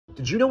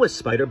Did you know a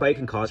spider bite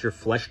can cause your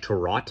flesh to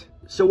rot?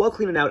 So while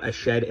cleaning out a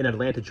shed in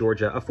Atlanta,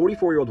 Georgia, a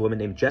 44-year-old woman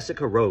named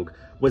Jessica Rogue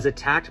was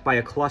attacked by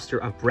a cluster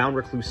of brown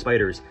recluse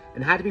spiders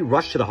and had to be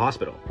rushed to the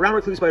hospital. Brown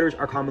recluse spiders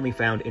are commonly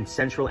found in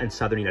central and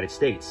southern United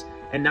States,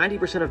 and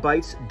 90% of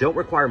bites don't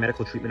require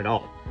medical treatment at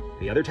all.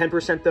 The other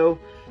 10% though,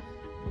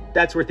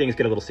 that's where things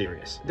get a little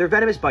serious. Their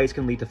venomous bites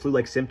can lead to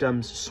flu-like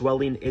symptoms,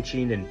 swelling,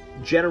 itching, and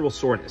general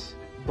soreness.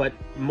 But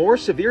more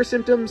severe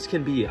symptoms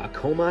can be a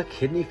coma,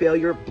 kidney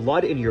failure,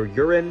 blood in your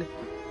urine,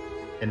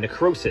 and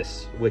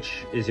necrosis,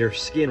 which is your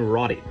skin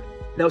rotting.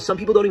 Now, some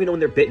people don't even know when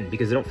they're bitten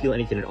because they don't feel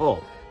anything at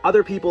all.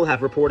 Other people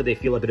have reported they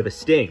feel a bit of a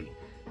sting.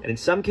 And in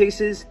some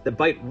cases, the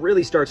bite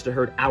really starts to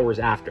hurt hours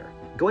after.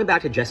 Going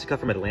back to Jessica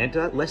from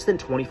Atlanta, less than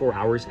 24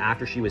 hours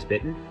after she was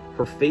bitten,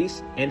 her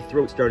face and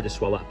throat started to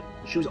swell up.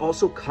 She was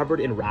also covered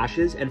in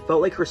rashes and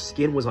felt like her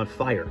skin was on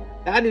fire.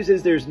 Bad news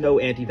is there's no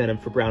anti-venom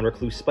for brown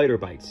recluse spider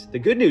bites. The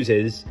good news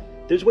is,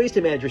 there's ways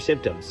to manage your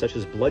symptoms, such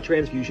as blood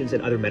transfusions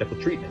and other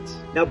medical treatments.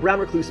 Now,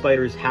 brown recluse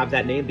spiders have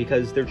that name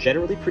because they're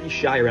generally pretty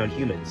shy around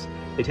humans.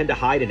 They tend to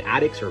hide in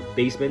attics or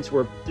basements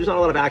where there's not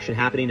a lot of action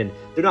happening and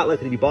they're not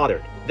likely to be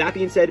bothered. That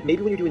being said,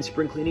 maybe when you're doing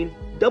spring cleaning,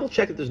 double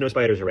check that there's no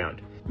spiders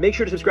around. Make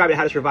sure to subscribe to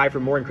How to Survive for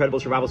more incredible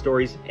survival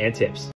stories and tips.